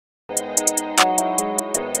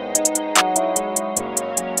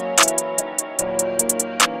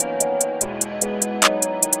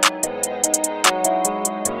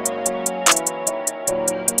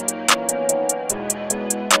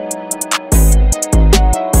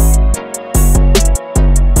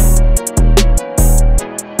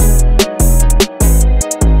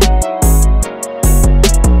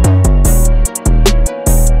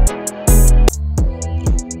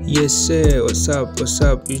Say what's up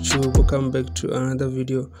YouTube, welcome back to another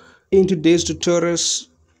video. In today's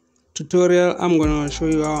tutorial I'm gonna show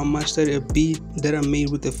you how I mastered a beat that I made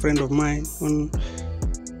with a friend of mine.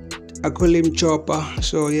 I call him Chopper.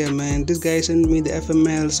 So yeah man, this guy sent me the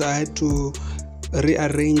FML, so I had to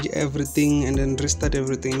rearrange everything and then restart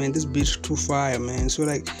everything. Man, this beat's too fire, man. So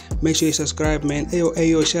like, make sure you subscribe, man.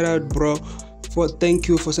 Ayo, shout out bro, thank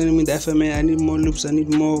you for sending me the FMA. I need more loops, I need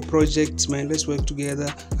more projects, man. Let's work together.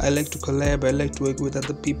 I like to collab, I like to work with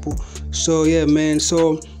other people. So yeah man,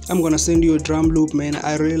 so I'm gonna send you a drum loop, man.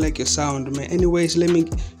 I really like your sound, man. Anyways, let me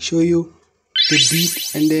show you the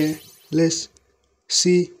beat and then let's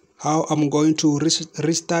see how I'm going to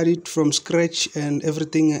restart it from scratch and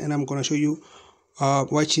everything, and I'm gonna show you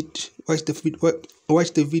watch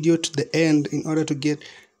the video to the end in order to get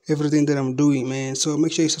everything that I'm doing, man. So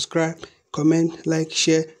make sure you subscribe, comment, like,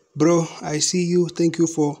 share. Bro, I see you. Thank you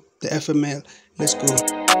for the FML. Let's go.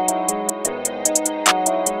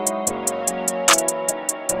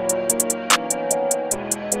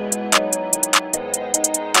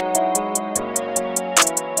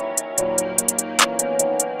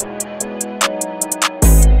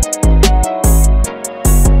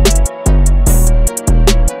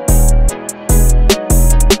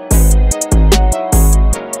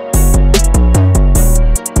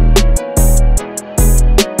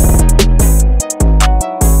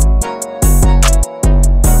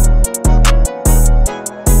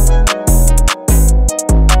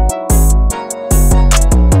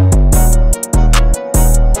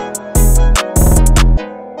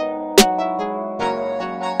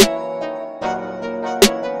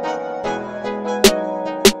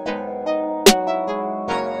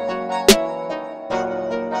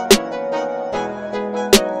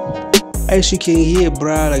 As you can hear,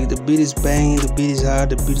 bruh, like the beat is banging, the beat is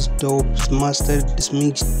hard, the beat is dope, it's mastered, it's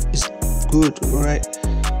mixed, it's good, right?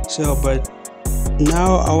 So, but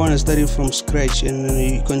now I want to start it from scratch, and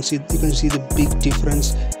you can see the big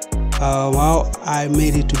difference. How I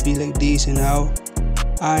made it to be like this, and how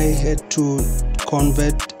I had to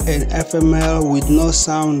convert an FML with no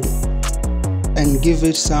sound and give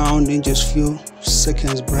it sound in just few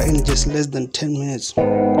seconds, bruh, in just less than 10 minutes.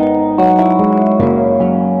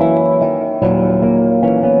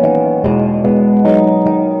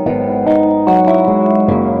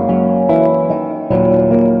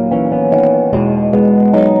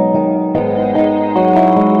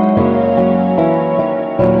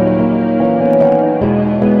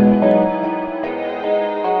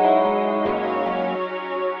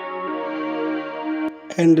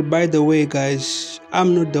 And by the way guys,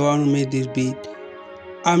 I'm not the one who made this beat.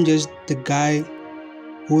 I'm just the guy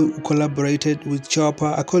who collaborated with Chopper.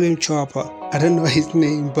 I call him Chopper. I don't know his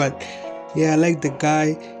name, but yeah, I like the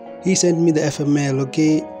guy. He sent me the FML,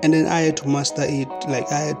 okay, and then I had to master it.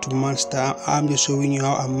 Like, I had to master. I'm just showing you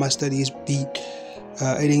how I mastered this beat,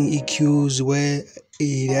 adding EQs where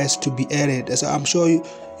it has to be added. So I'm sure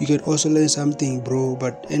you can also learn something, bro.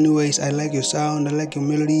 But anyways, I like your sound, I like your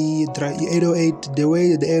melody, 808, the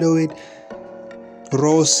way the 808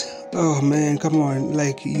 rolls. Oh man, come on,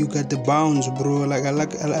 like you got the bounce, bro. Like I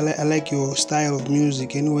like your style of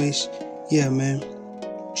music. Anyways, yeah man,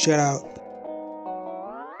 shout out.